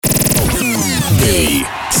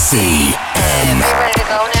BCM. Ready to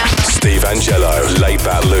go now? Steve Angelo,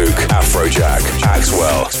 Laidback Luke, Afrojack,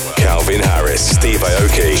 Axwell, Calvin Harris, Steve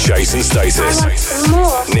Aoki, Jason Status,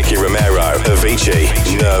 Nicky Romero, Avicii,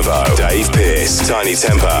 Nervo, Dave Pearce, Tiny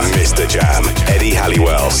Temper, Mr. Jam, Eddie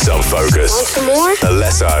Halliwell, Sub Focus, Want some more?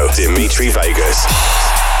 Alesso, Dimitri Vegas.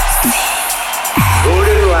 Good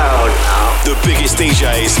and loud now. The biggest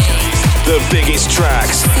DJs, the biggest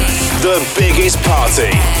tracks, the biggest party.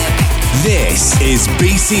 This is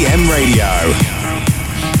BCM Radio.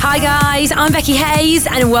 Hi guys, I'm Becky Hayes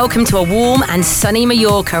and welcome to a warm and sunny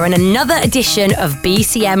Mallorca and another edition of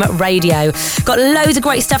BCM Radio. Got loads of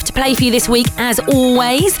great stuff to play for you this week as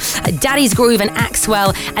always. Daddy's Groove and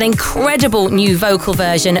Axwell, an incredible new vocal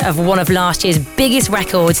version of one of last year's biggest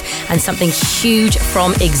records, and something huge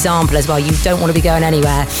from Example as well. You don't want to be going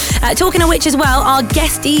anywhere. Talking of which as well, our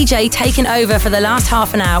guest DJ taking over for the last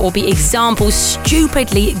half an hour will be Example's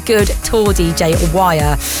stupidly good tour DJ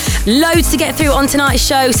Wire. Loads to get through on tonight's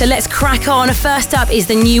show, so let's crack on. First up is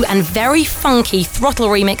the new and very funky Throttle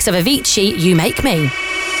remix of Avicii, You Make Me.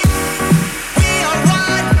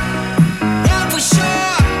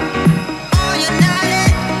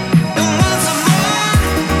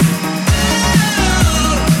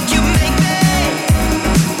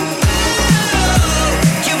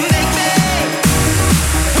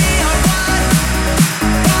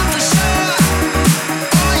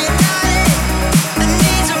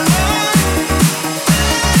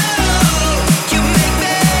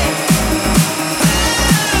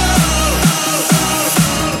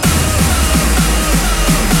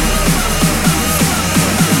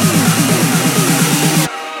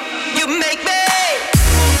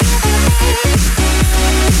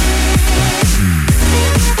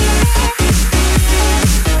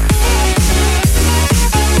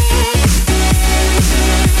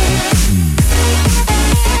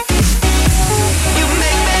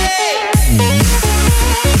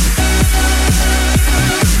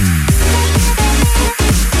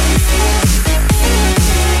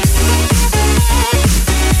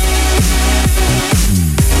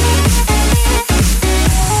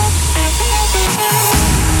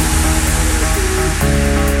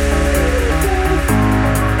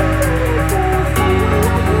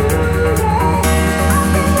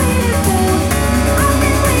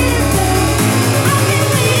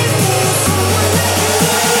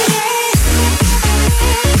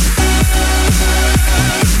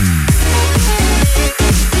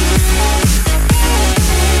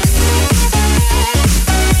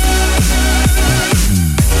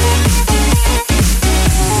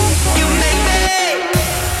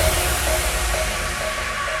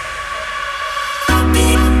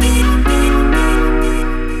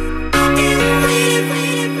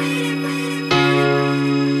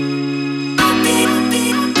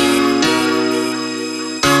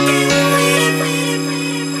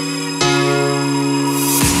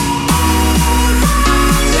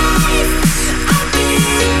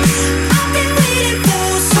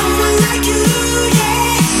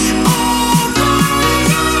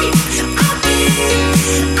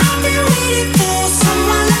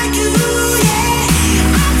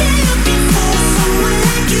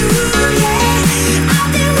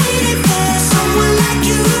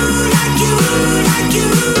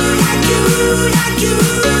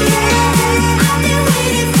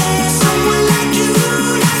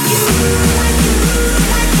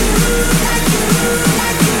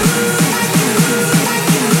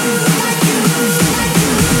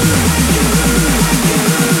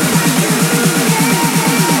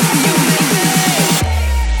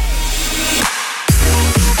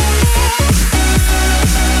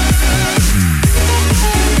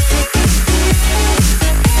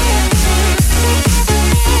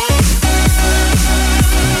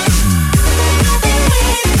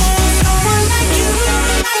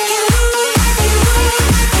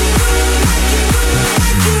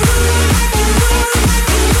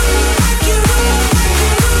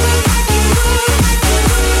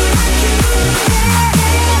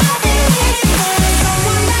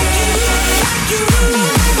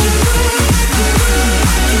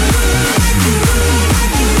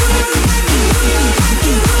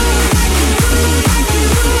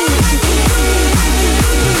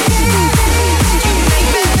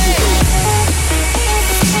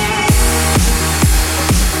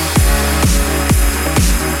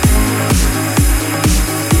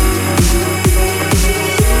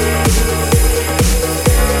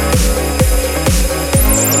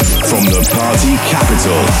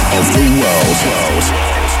 capital of the world.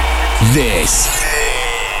 This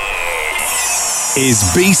is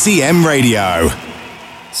BCM Radio.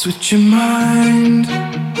 Switch your mind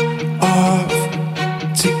off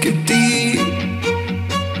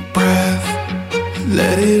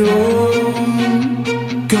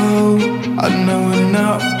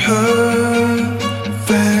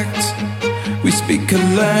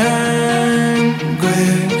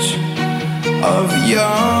of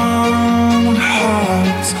young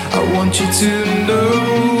hearts. I want you to know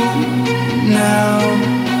now,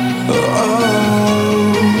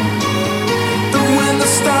 that when the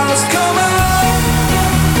stars come out,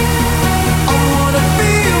 I wanna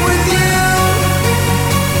be with you.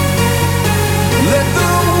 Let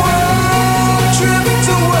the world drift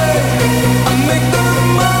away and make the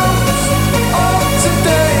most of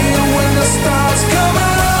today. When the stars come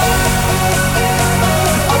out,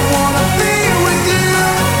 I wanna be with you.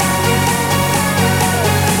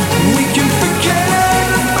 We can forget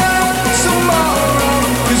about tomorrow,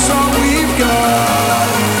 'cause all we've got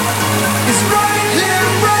is right here,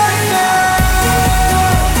 right now.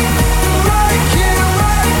 Right here,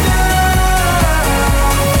 right now.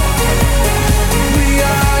 We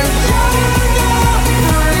are young and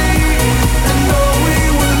free, and all we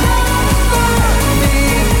will ever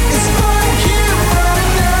need is right here, right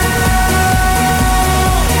now.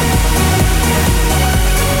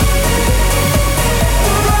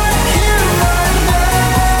 Right here, right now.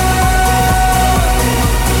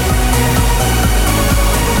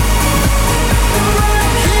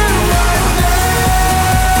 Right here, right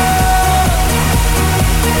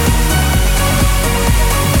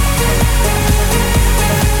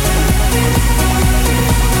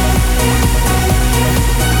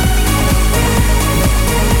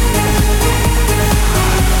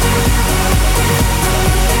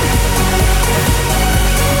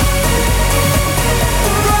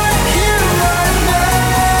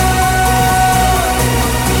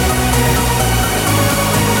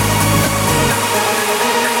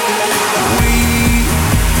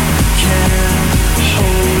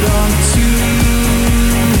hold on tonight.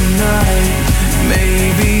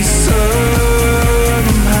 Maybe somehow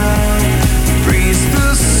freeze the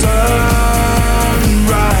sunrise,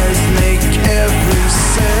 make every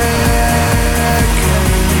second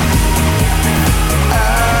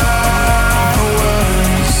hours.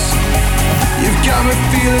 You've got me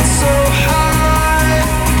feeling so high,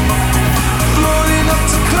 floating up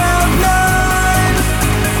to cloud nine.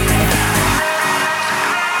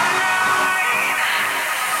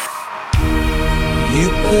 You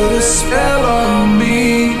put a spell on me.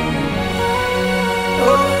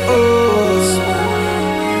 Oh,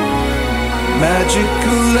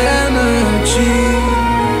 magical energy.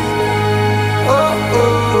 Oh,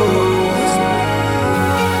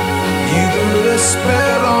 you put a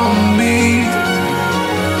spell on me.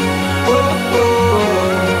 Oh,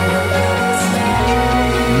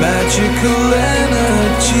 magical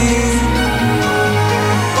energy.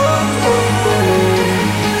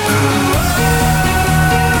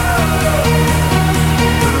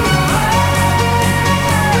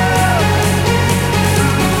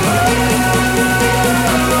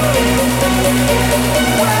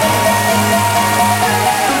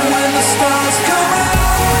 When the stars come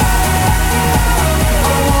out,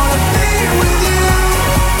 I wanna be with you.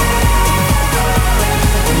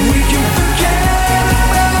 We can forget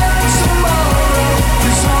about tomorrow,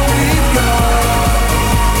 'cause all we've got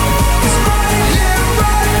is right here,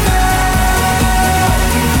 right now.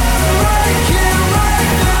 Right here,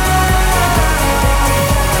 right now.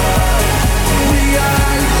 We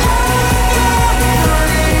are young and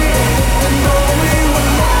free, and all we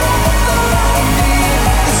will ever need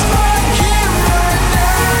is right here, right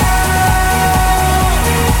now.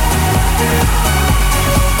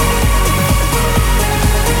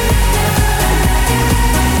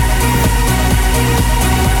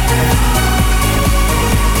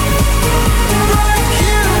 Right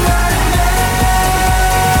here, right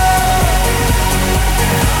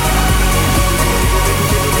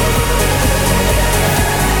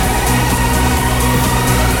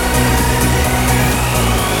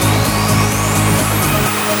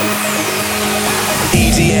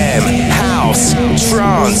EDM, house,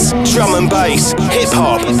 trance, drum and bass, hip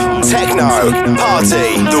hop, techno,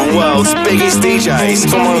 party. The world's biggest DJs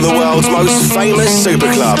from one of the world's most famous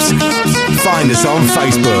super clubs. Find us on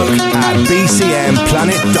Facebook at BCM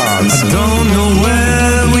Planet Dance. I don't know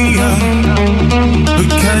where we are, but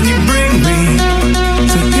can you bring me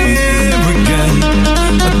to here again?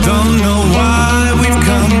 I don't know why we've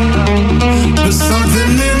come, but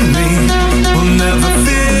something in me will never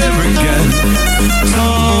fear again.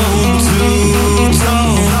 Toe to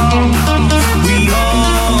toe, we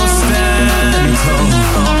all stand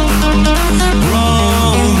tall,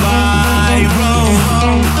 row by row.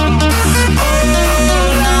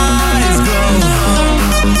 All eyes glow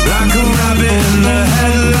like a rabbit in the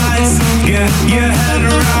headlights. Get your head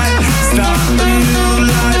right, start a new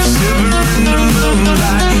life, shiver in the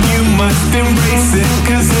moonlight. You must embrace it,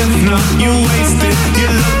 'cause if not, you waste it.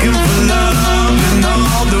 You're looking for love in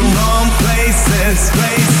all the wrong places.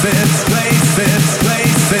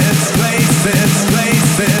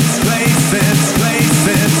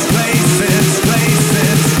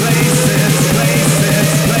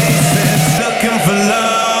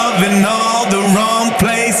 in all the wrong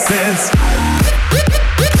places.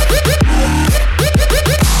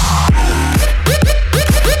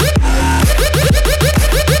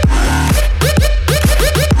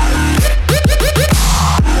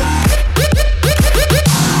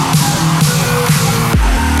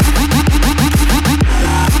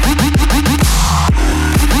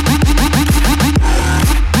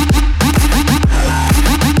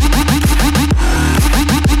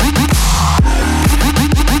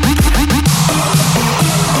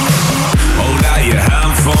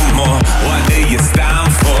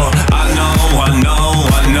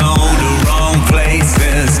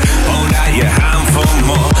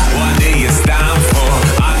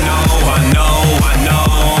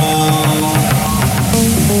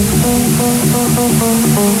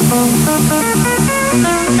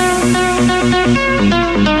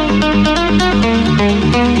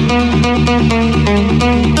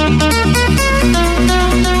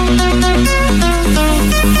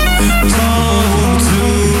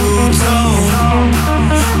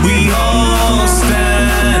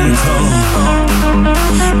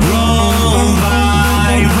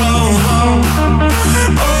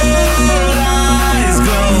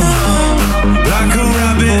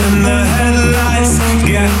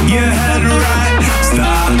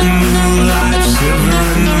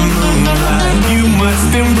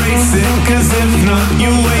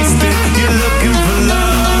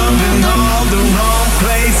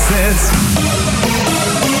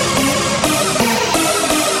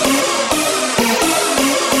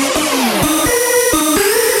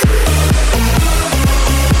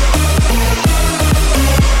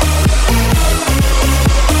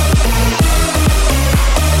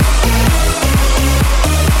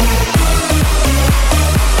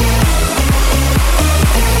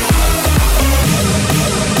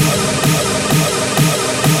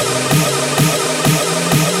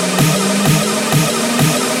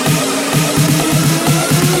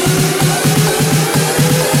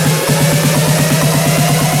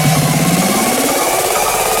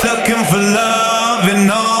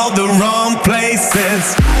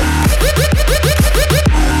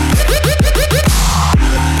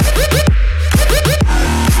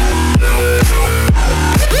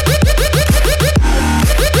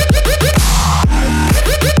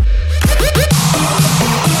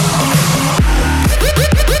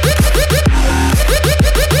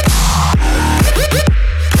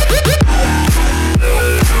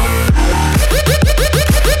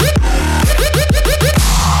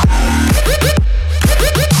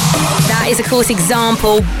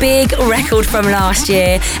 Example, big record from last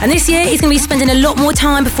year, and this year he's going to be spending a lot more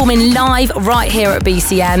time performing live right here at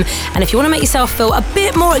BCM. And if you want to make yourself feel a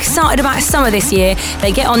bit more excited about summer this year,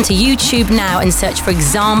 then get onto YouTube now and search for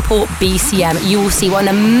Example BCM. You will see what an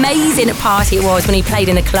amazing party it was when he played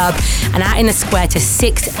in the club and out in the square to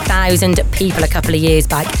 6,000 people a couple of years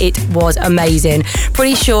back. It was amazing.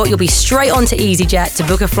 Pretty sure you'll be straight on to EasyJet to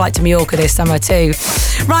book a flight to Mallorca this summer too.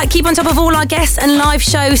 Right, keep on top of all our guests and live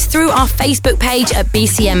shows through our Facebook page at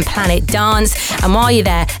BCM Planet Dance. And while you're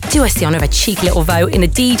there, do us the honour of a cheeky little vote in the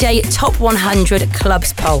DJ Top 100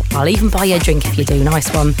 Clubs poll. I'll even buy you a drink if you do.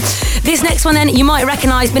 Nice one. This next one then, you might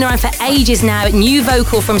recognise, been around for ages now. New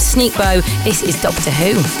vocal from Sneakbo. This is Doctor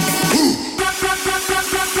Who.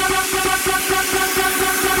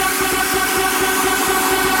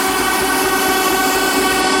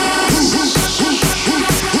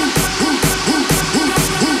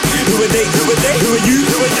 Who are they? Who are you?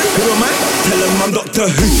 Who am I? Tell them I'm Doctor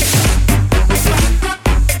Who.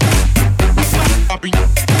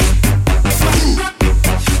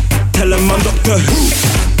 Tell them I'm Doctor Who.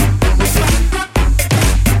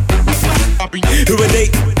 Who are they?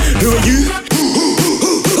 Who are you?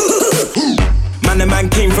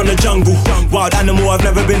 Man came from the jungle. Wild animal, I've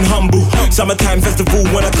never been humble. Summertime festival,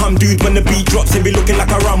 when I come, dude, when the beat drops, it be looking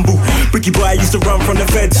like a rumble. Bricky boy, I used to run from the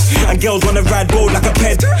feds, and girls wanna ride bold like a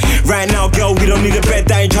pet. Right now, girl, we don't need a bed.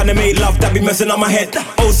 I ain't tryna make love, that be messing up my head.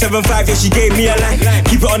 075, yeah, she gave me a line.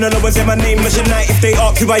 Keep it on the low and say my name, Mission Night. If they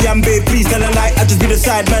ask who I am, babe, please tell a lie. I just be the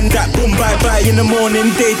side man that boom, bye-bye. In the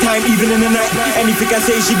morning, daytime, even in the night. Anything I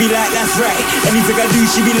say, she be like, that's right. Anything I do,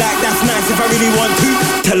 she be like, that's nice. If I really want to,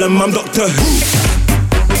 tell them I'm Doctor Who.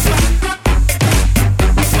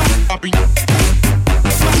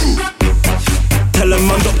 Tell them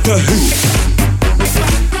I'm Doctor Who.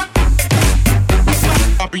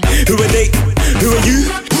 Who are they? Who are you?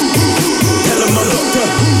 Tell them I'm Doctor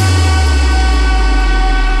Who.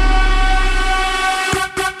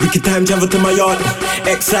 Take your time, travel to my yard.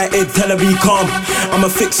 Excited, tell her be calm. I'm a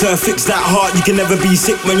fixer, fix that heart. You can never be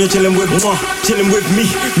sick when you're chilling with me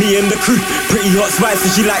and the crew. Pretty hot spice,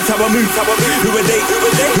 and she likes how I move. Who are they?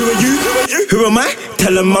 Who are you? Who am I?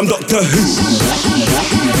 Tell them I'm Doctor Who.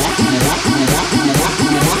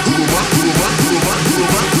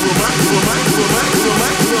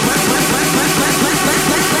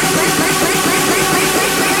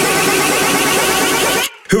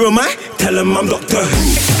 Who am I? Tell them I'm Doctor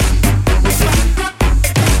Who.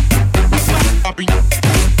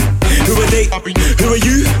 Who are they? Who are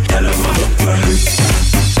you? Tell them I'm Doctor Who.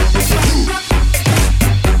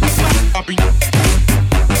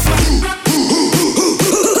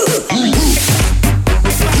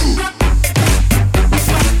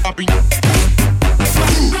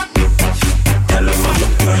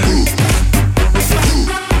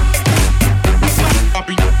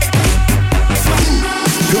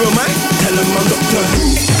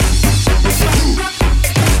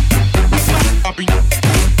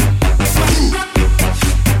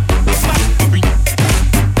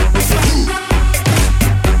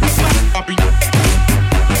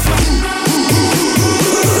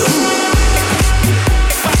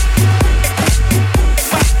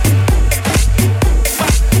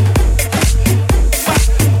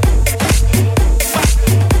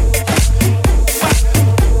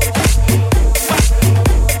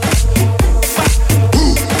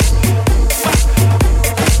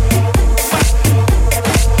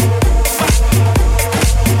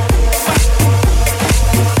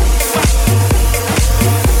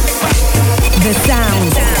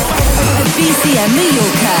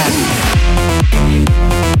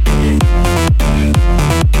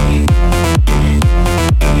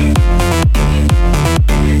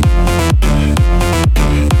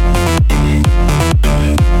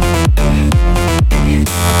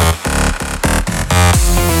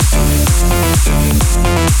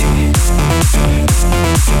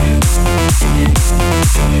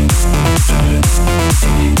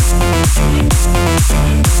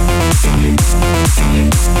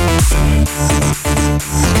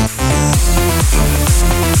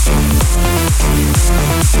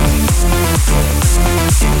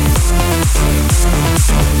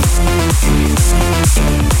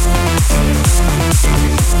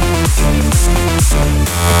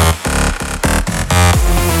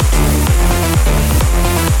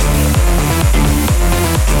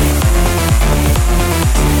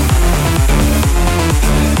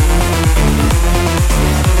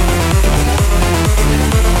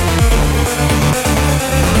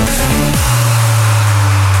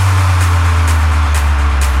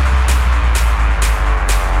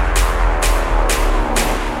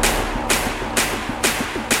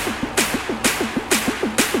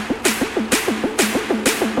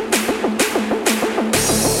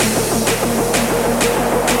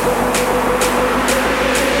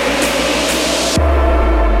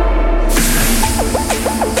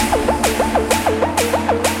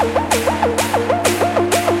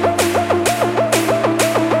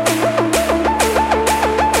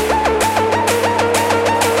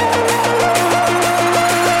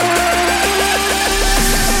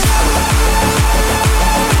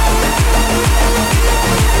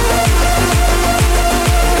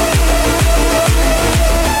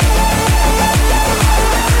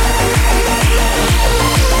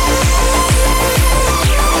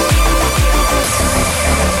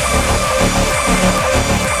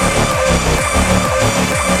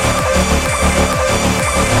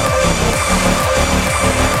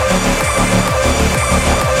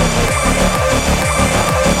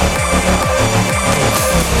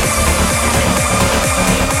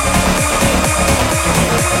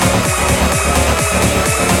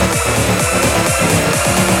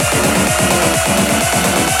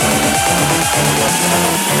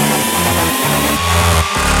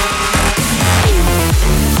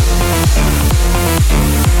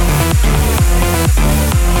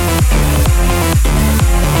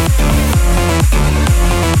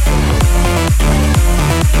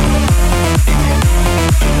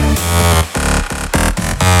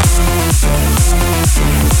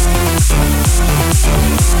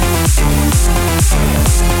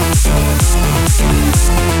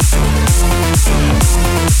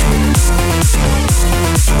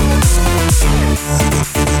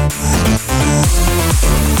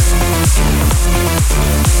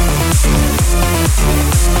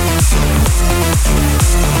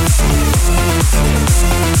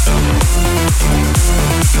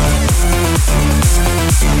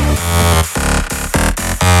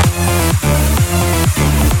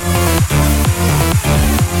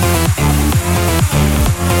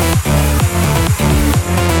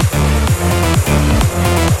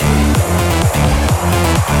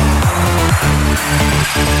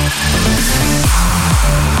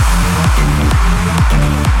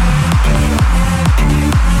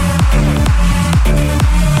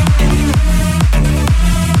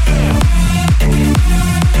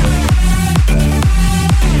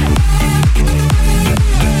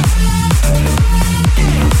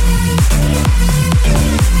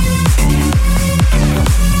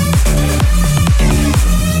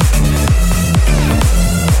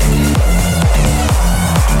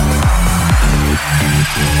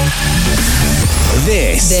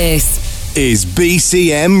 is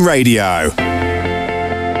BCM Radio.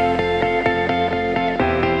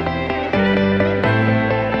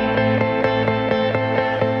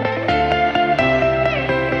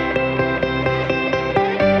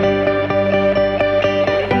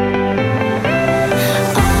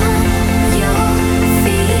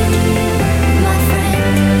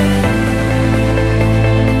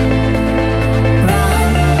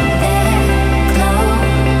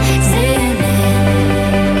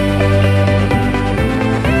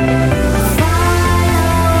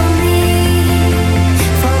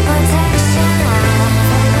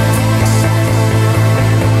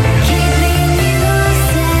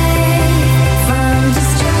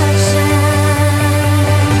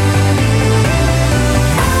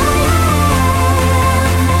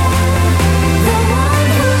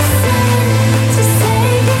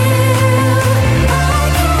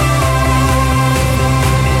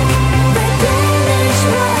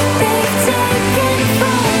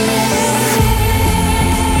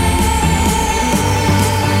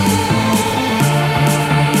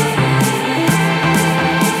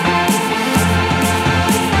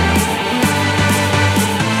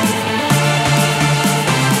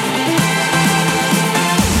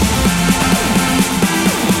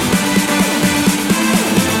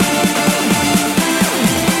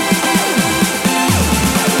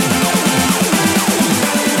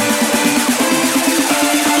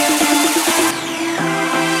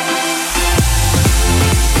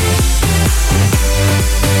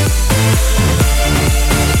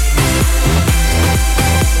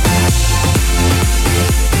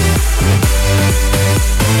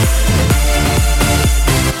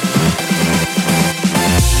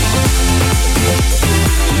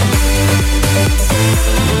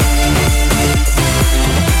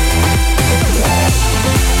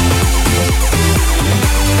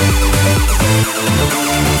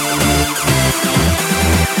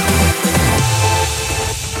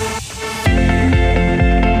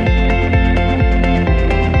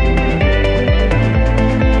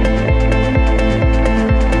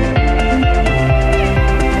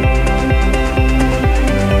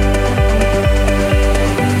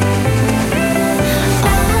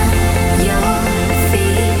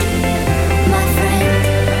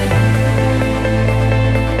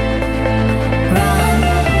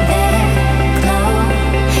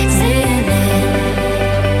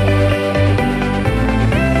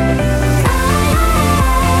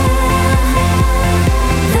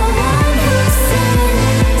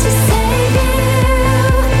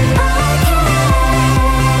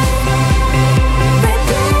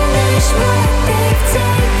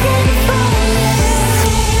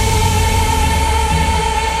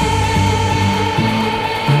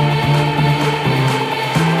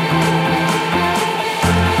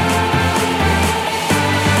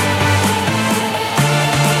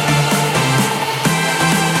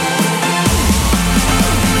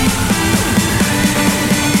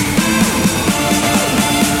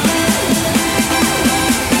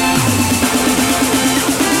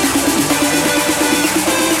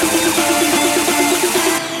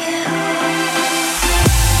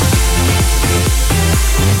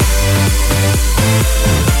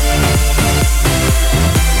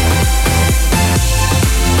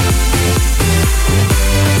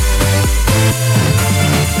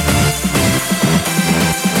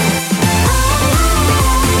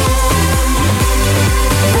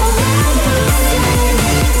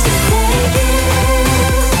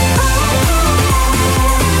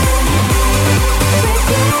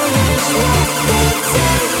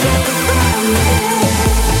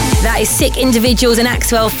 Sick Individuals and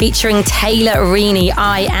Axwell featuring Taylor Rini,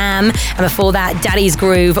 I Am. And before that, Daddy's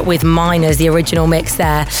Groove with Miners, the original mix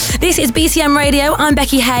there. This is BCM Radio. I'm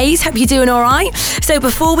Becky Hayes. Hope you're doing all right. So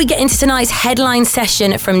before we get into tonight's headline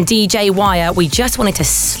session from DJ Wire, we just wanted to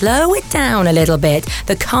slow it down a little bit.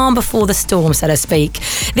 The calm before the storm, so to speak.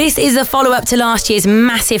 This is a follow-up to last year's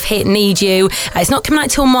massive hit, Need You. It's not coming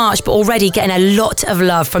out till March, but already getting a lot of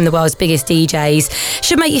love from the world's biggest DJs.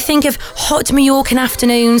 Should make you think of hot Mallorcan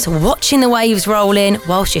afternoons, watching the waves roll in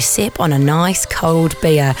whilst you sip on a nice cold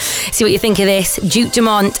beer. See what you think of this. Duke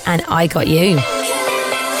Dumont and I Got You. Yeah.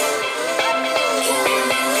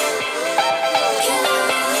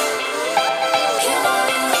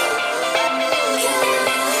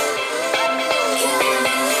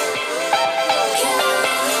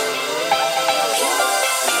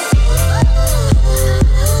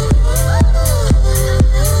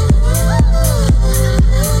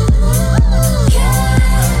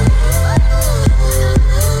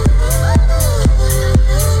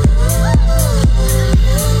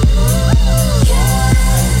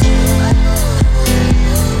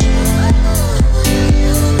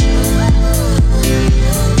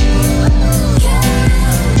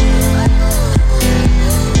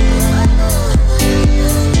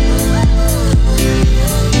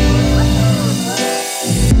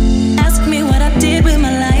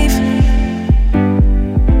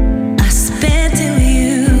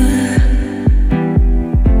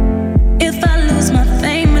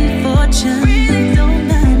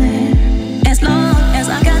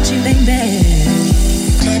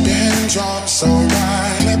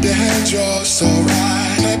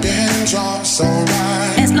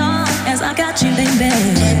 got you, baby.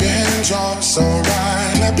 Clap your hands, you're so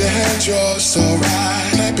right. Clap your hands, you're so right.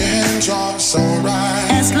 Clap your hands, you're so right.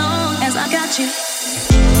 As long as I got you.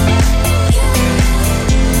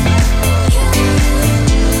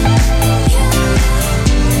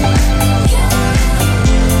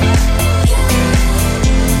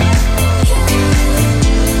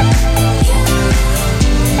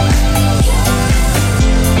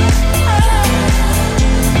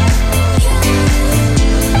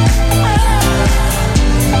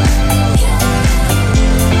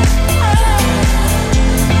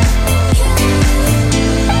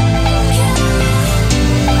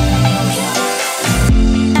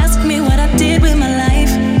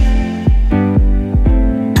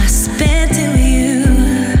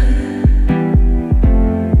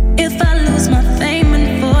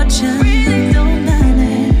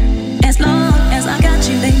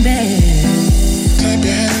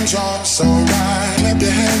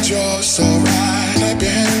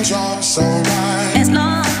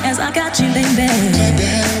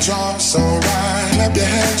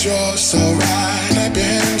 You're so right. Clap your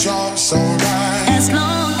hands, you're so right. As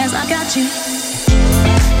long as I got you.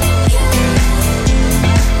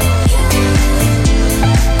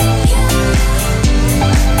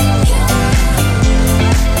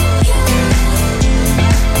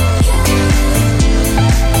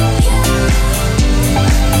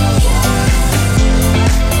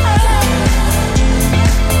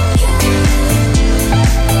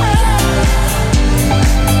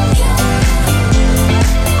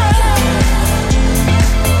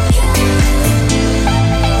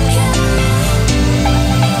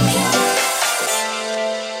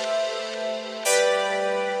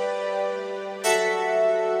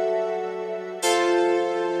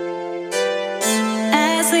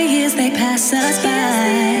 Pass us by.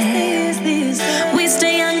 We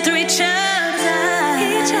stay young through each other.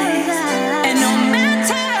 And no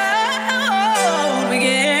matter how old we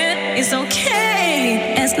get, it's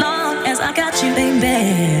okay as long as I got you,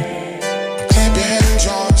 baby. Clap your hands,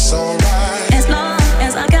 you're so right. As long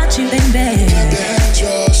as I got you, baby. Clap your hands,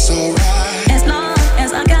 you're so right. As long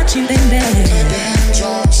as I got you, baby. Clap your hands,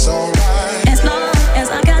 you're so right. As long as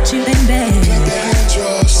I got you, baby. Clap your hands,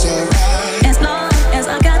 you're so right. As long as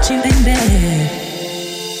I got you, baby.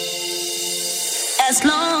 As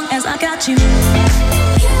long as I got you. As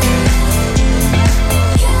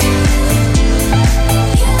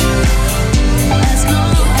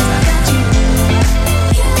long as I got you.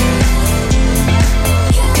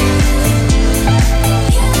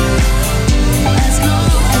 As long as I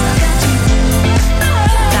got you.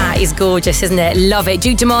 That is gorgeous, isn't it? Love it.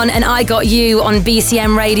 Duke Dumont and I Got You on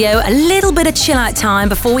BCM Radio. A little bit of chill out time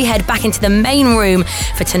before we head back into the main room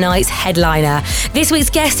for tonight's headliner. This week's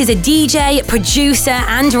guest is a DJ, producer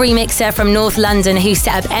and remixer from North London who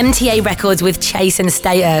set up MTA Records with Chase and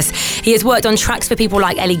Status. He has worked on tracks for people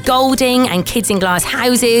like Ellie Goulding and Kids in Glass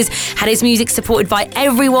Houses, had his music supported by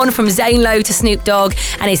everyone from Zane Lowe to Snoop Dogg,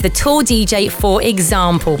 and is the tour DJ for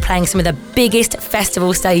Example, playing some of the biggest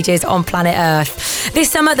festival stages on planet Earth.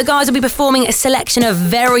 This summer, the guys will be performing a selection of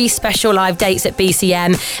very special live dates at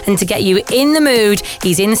BCM, and to get you in the mood,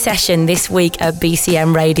 he's in session this week at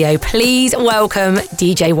BCM Radio. Please welcome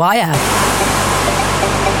DJ Wire.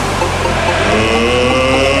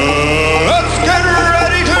 Let's get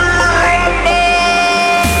ready to rumble!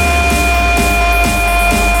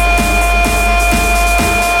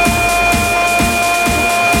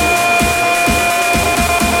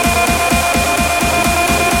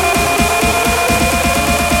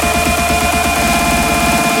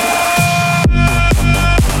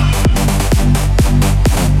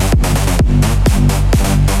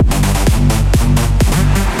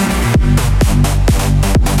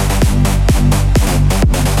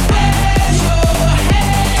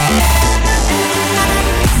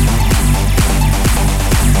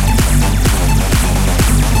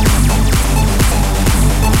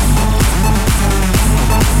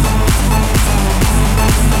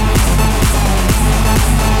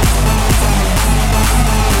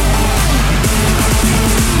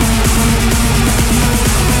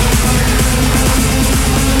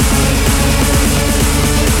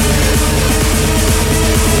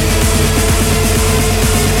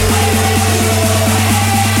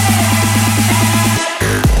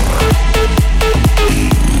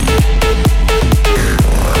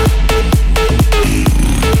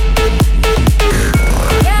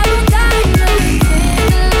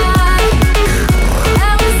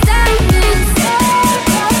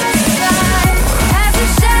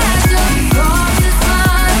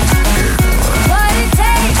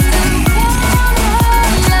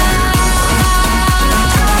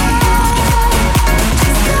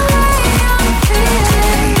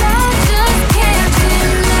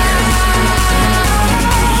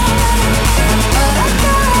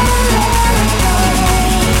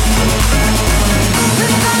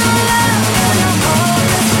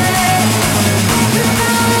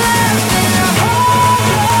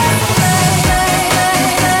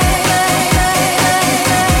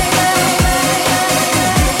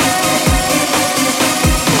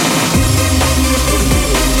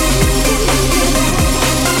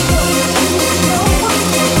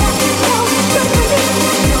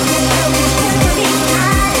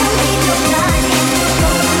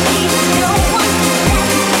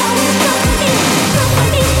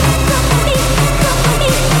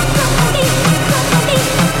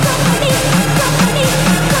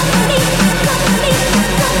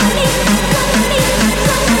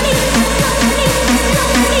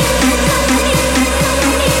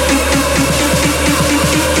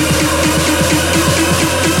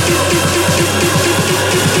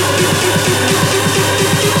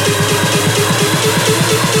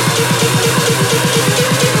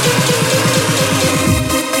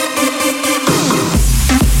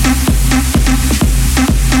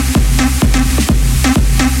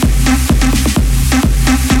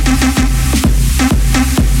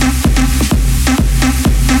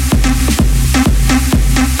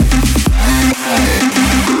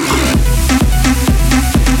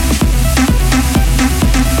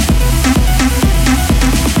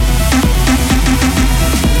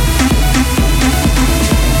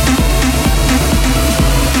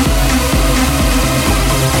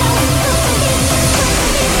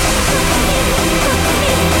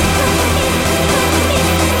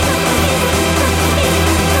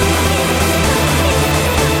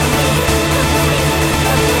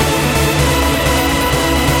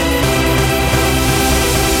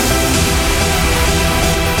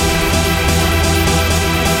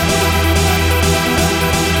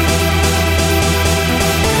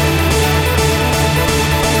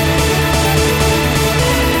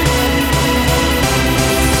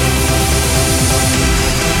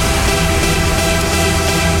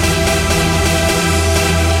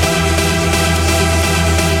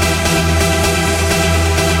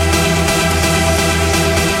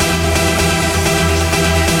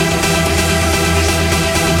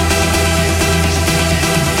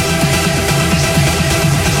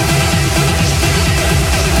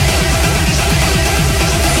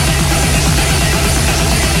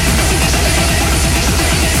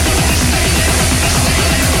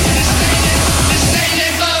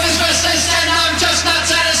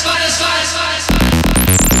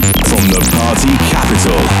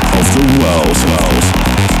 capital of the world.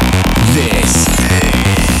 This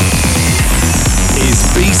is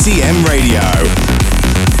BCM Radio.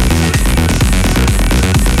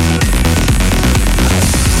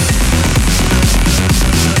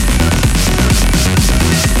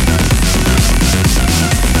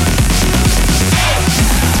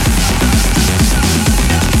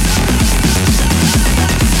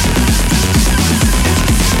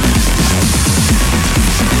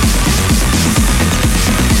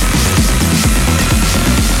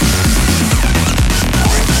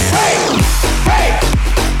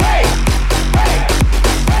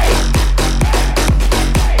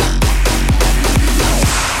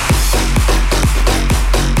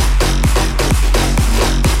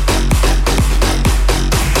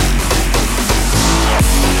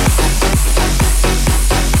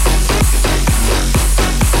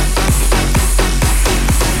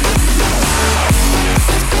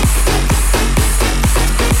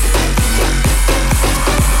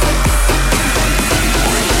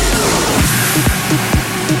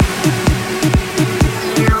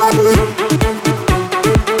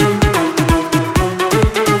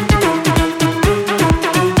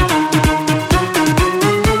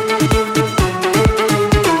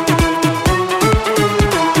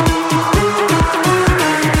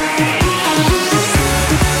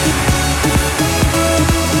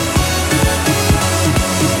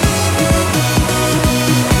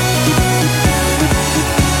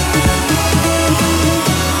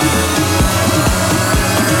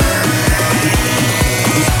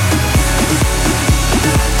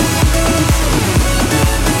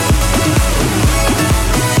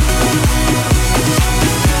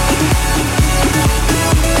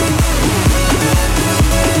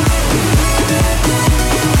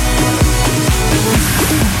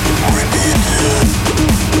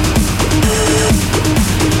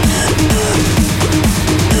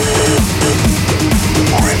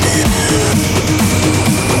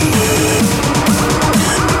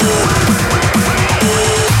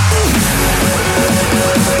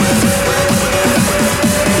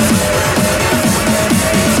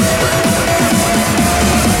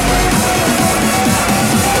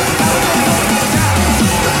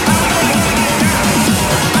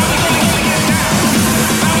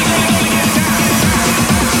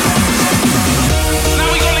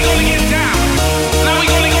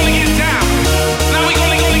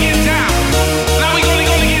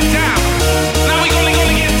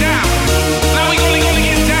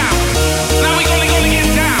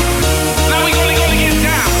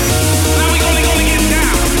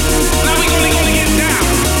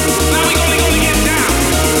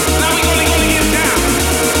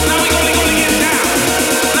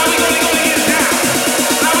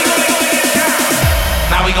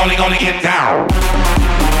 gonna get down.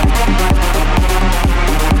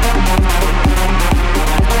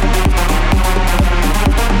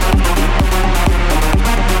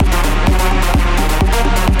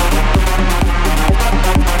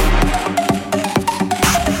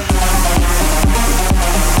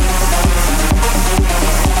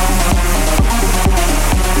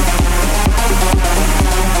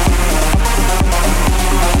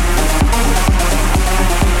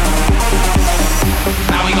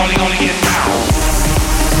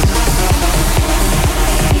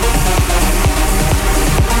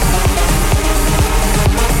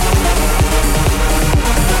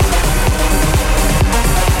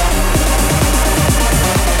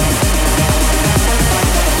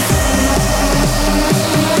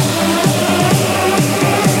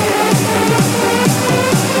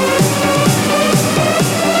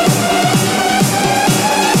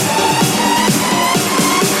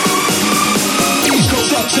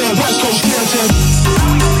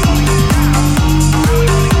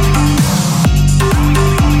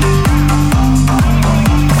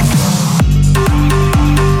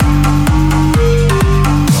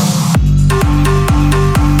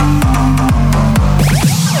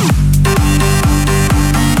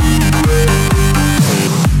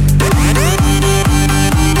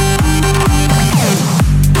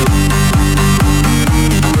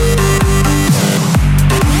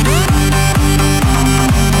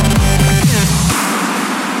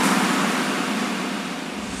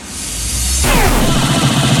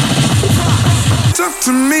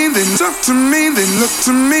 Talk to me, then look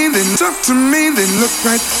to me, then talk to me, then look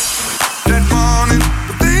right. That morning,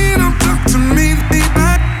 but they don't talk to me, they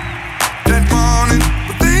back. That morning,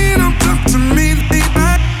 but they don't talk to me, they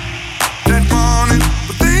back. That morning,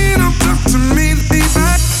 but they don't talk to me, they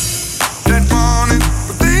back. That morning,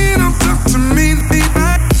 but they don't talk to me, they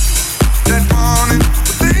back. That morning,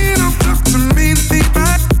 but they don't talk to me, they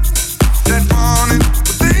back. That morning.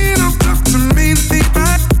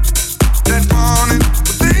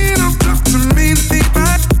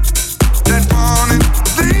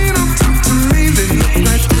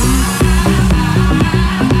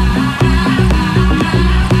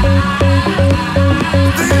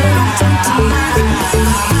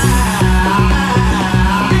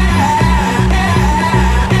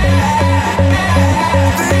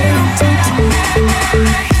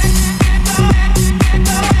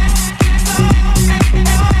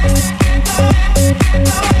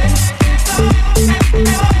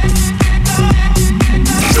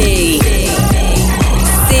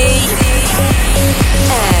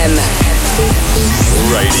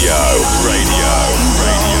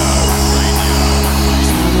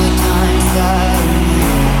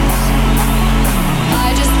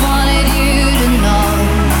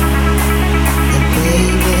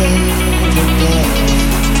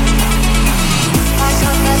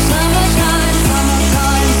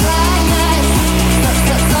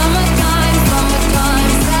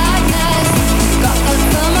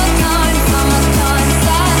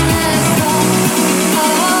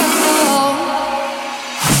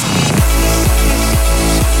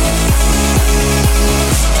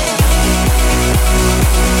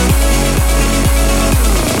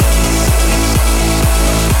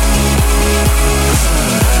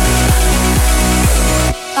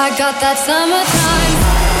 got that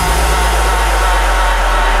summertime.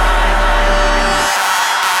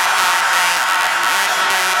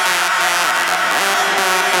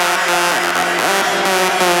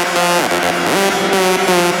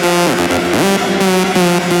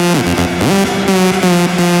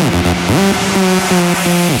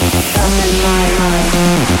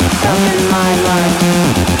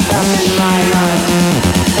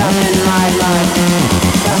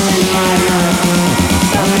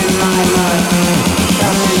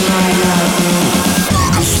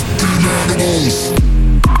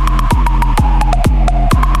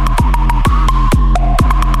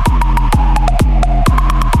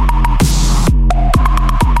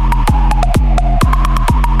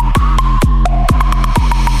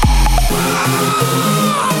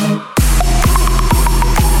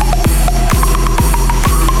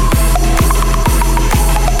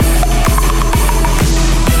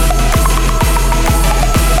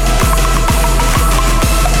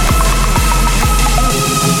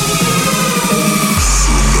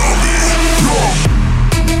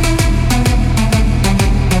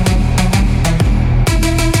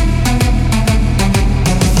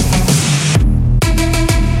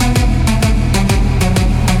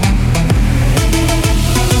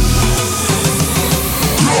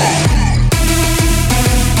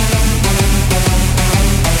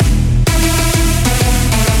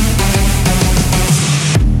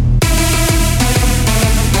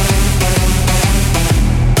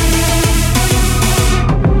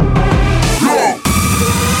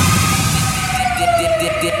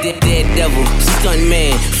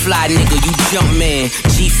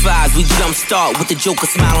 Start with the Joker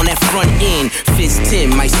smile on that front end. Fist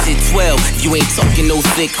 10, might sit 12. If you ain't talking no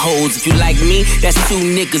thick hoes. If you like me, that's 2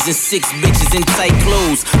 niggas and 6 bitches in tight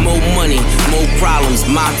clothes. More money, more problems.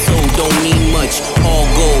 Motto don't mean much. All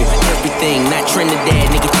gold, everything. Not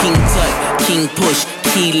Trinidad, nigga. King Tut, King Push,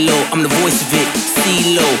 Kilo. I'm the voice of it.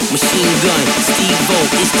 CeeLo, Machine Gun, Steve-O.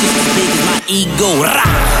 It's just as big as my ego. Rah!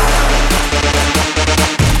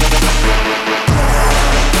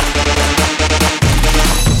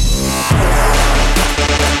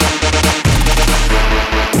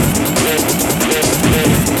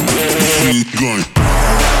 Gun.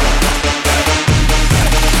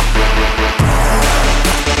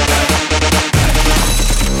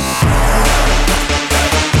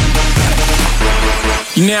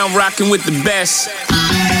 You're now rocking with the best.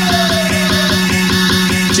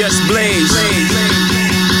 Just Blaze.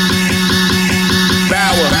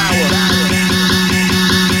 Bauer.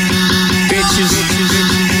 Bitches.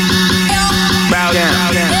 Bow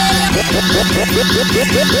down.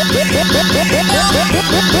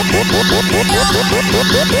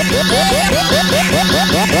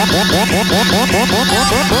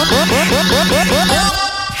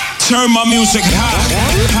 Turn my music high,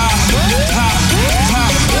 high, high,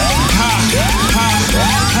 high, high.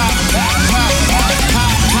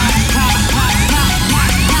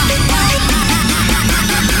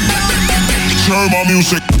 Turn my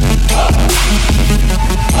music.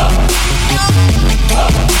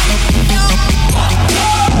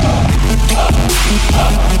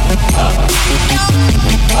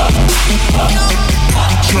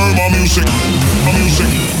 Turn my music, my music,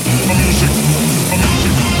 my music, my music, my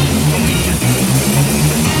music, my music.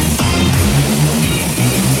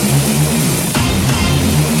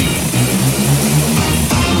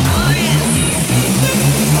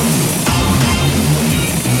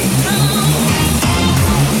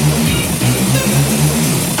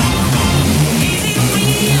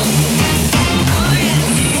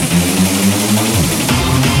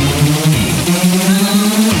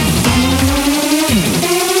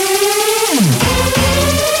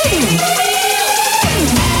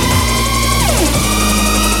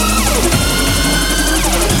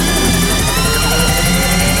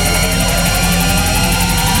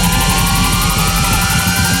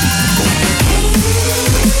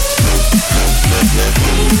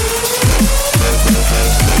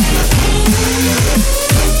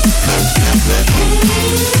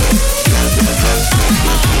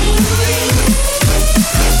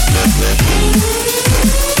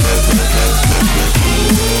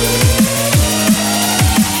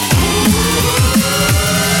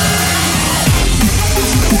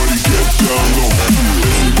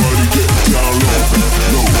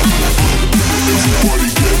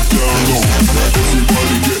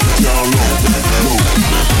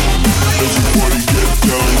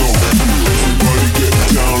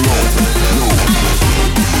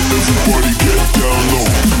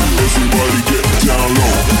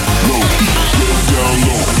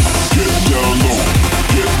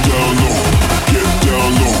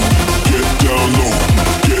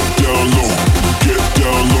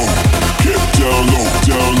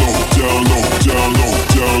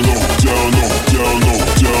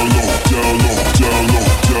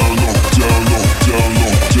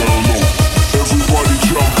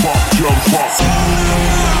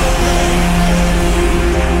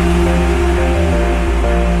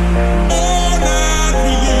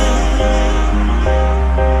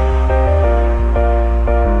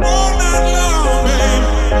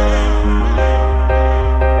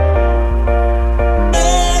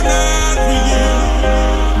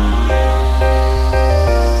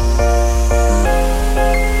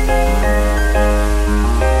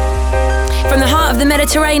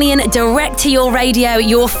 Mediterranean, direct to your radio,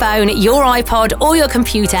 your phone, your iPod or your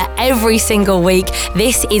computer every single week.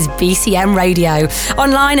 This is BCM Radio.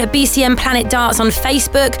 Online at BCM Planet Darts on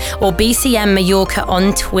Facebook or BCM Mallorca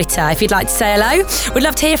on Twitter. If you'd like to say hello, we'd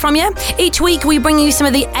love to hear from you. Each week we bring you some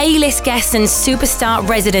of the A-list guests and superstar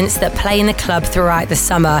residents that play in the club throughout the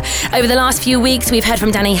summer. Over the last few weeks we've heard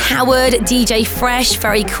from Danny Howard, DJ Fresh,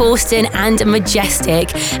 Ferry Corsten and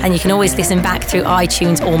Majestic. And you can always listen back through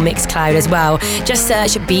iTunes or Mixcloud as well. Just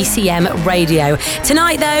search BCM Radio.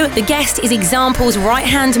 Tonight though, the guest is Example's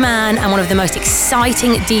right-hand man and one of the most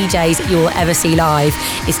exciting DJs you will ever see live.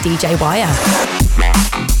 It's DJ Wire.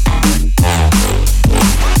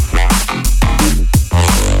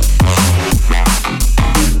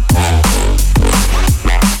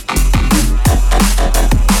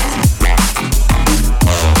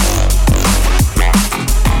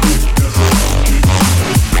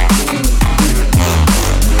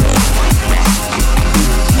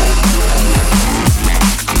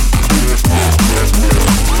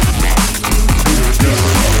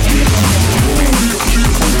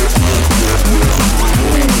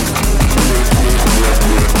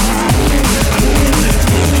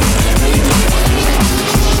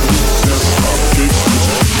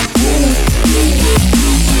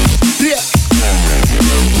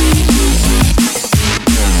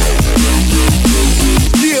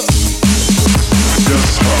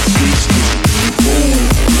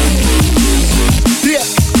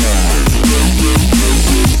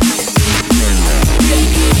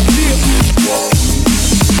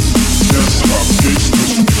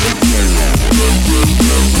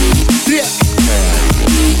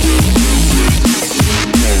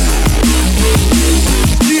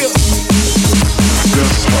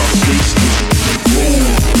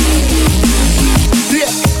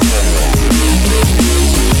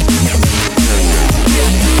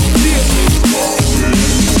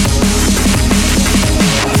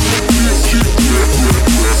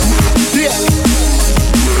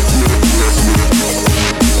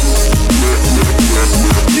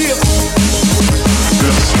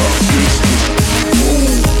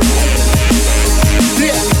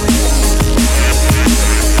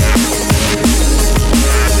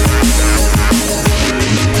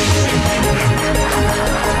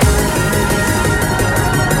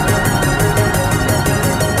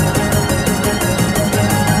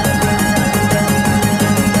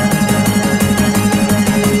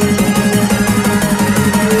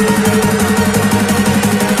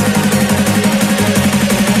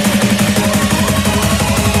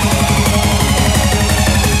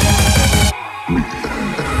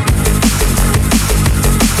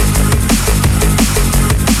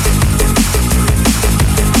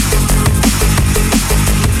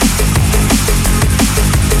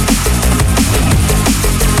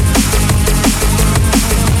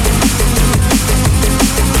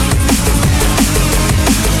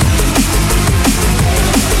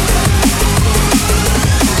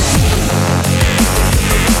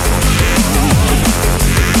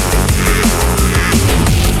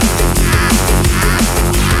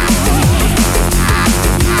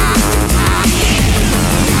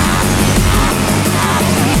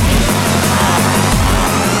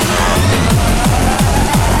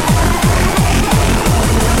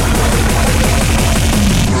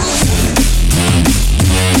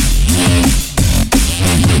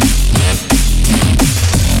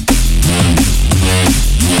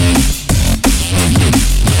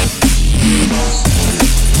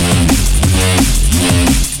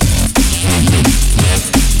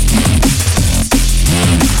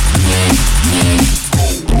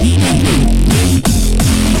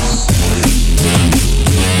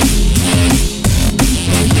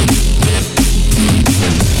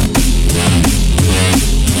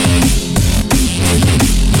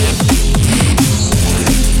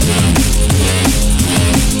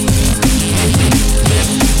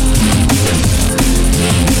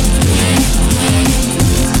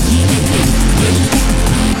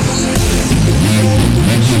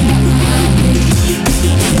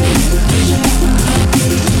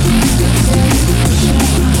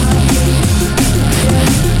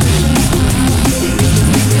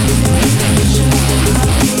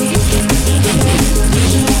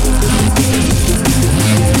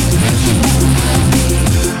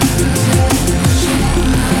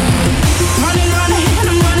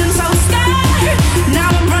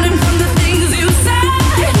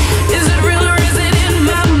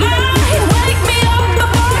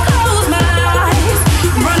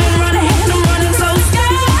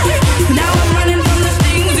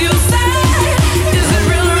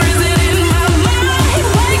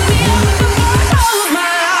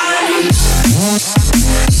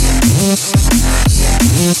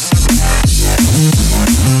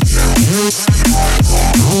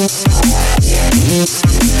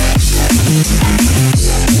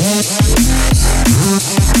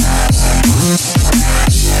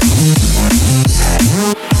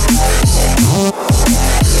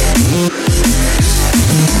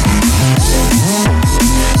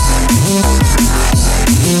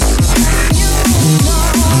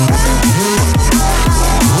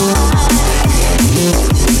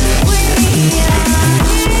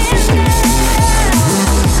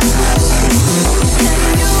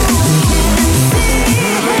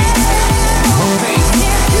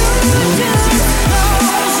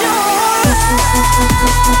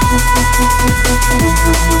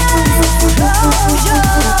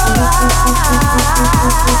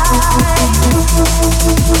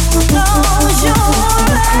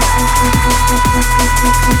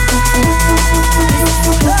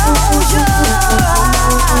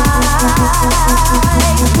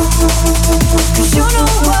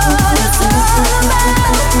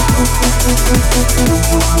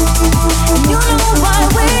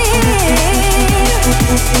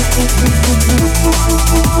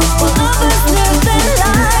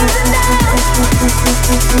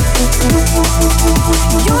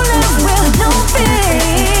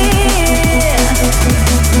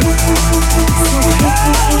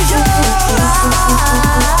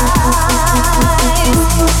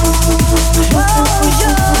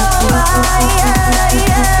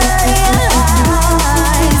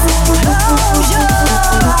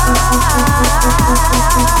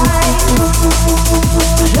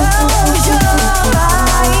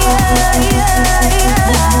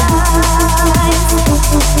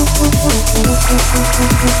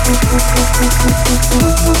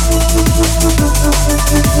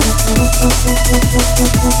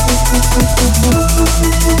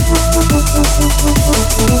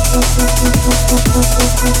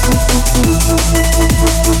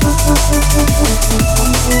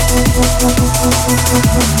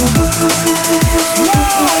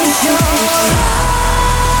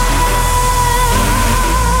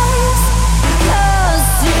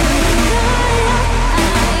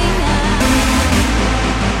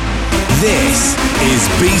 This is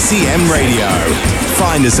BCM Radio.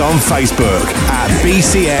 Find us on Facebook at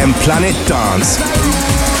BCM Planet Dance.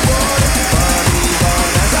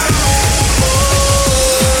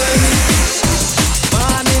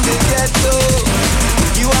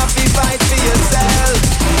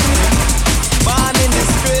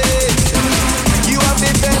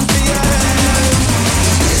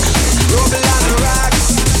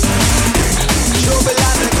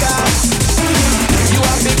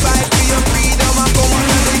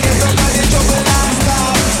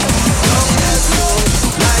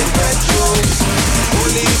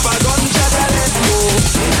 Only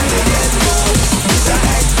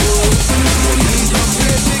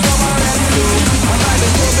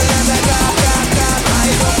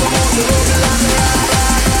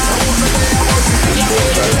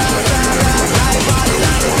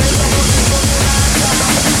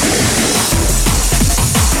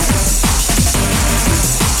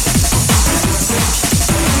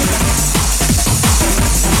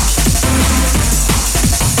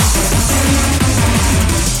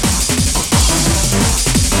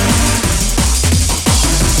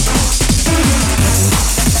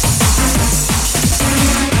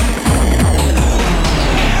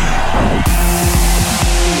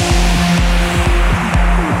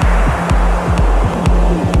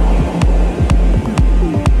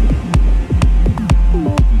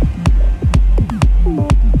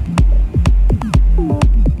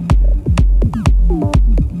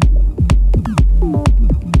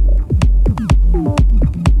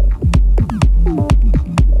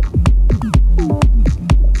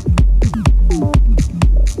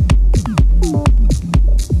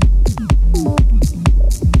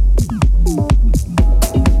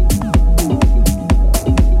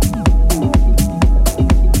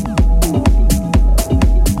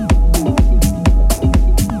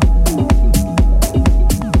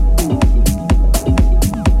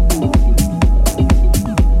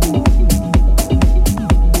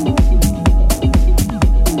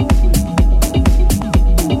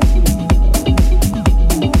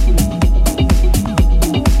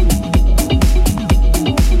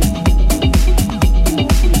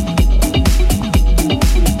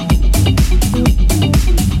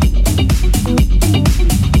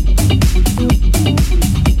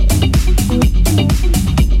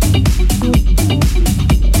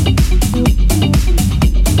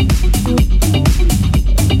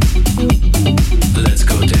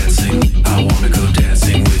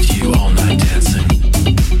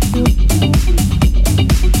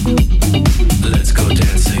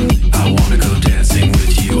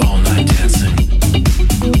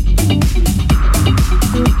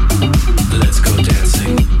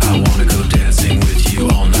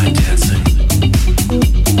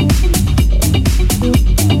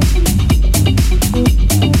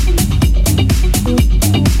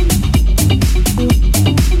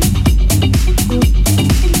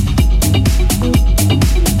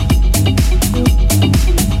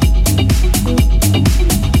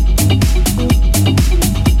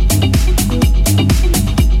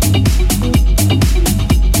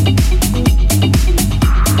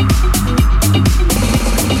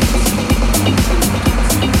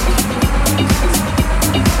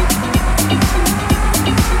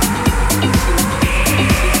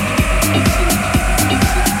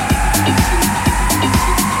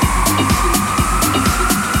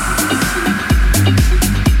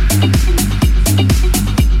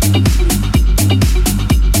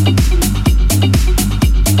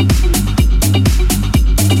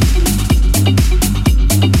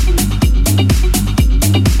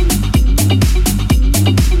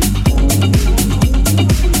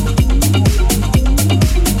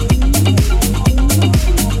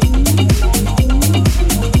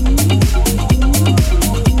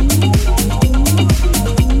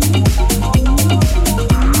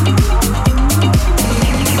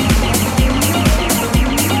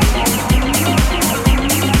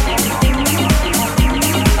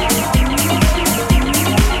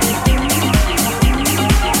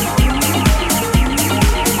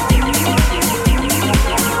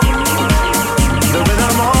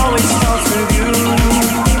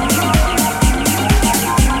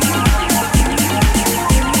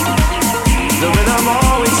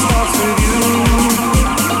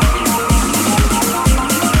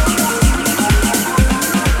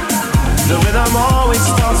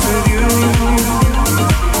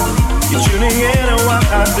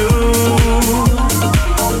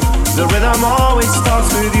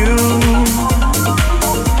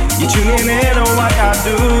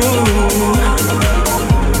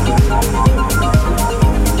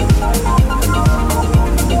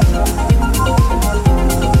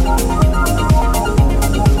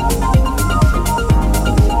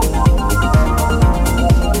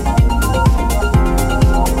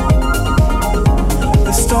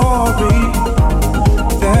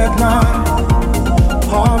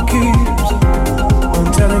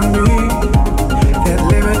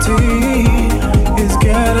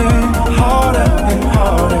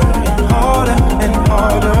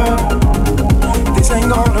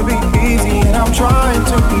easy and I'm trying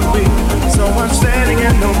to be real. So much standing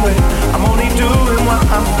in the way. I'm only doing what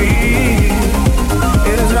I feel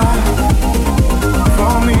is right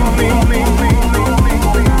for me.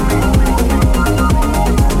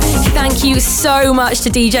 Thank you so much to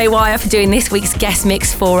DJ Wire for doing this week's guest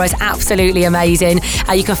mix for us. Absolutely amazing.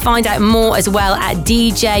 You can find out more as well at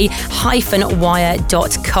dj-wire.com.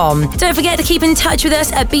 Don't forget to keep in touch with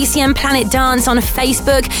us at BCM Planet Dance on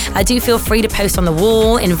Facebook. Do feel free to post on the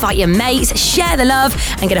wall, invite your mates, share the love,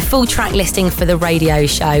 and get a full track listing for the radio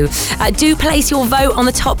show. Do place your vote on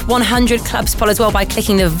the top 100 club spot as well by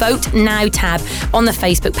clicking the Vote Now tab on the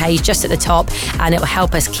Facebook page just at the top, and it will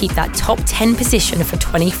help us keep that top 10 position for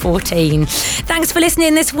 2014. Thanks for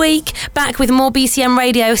listening this week. Back with more BCM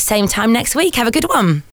Radio, same time next week. Have a good one.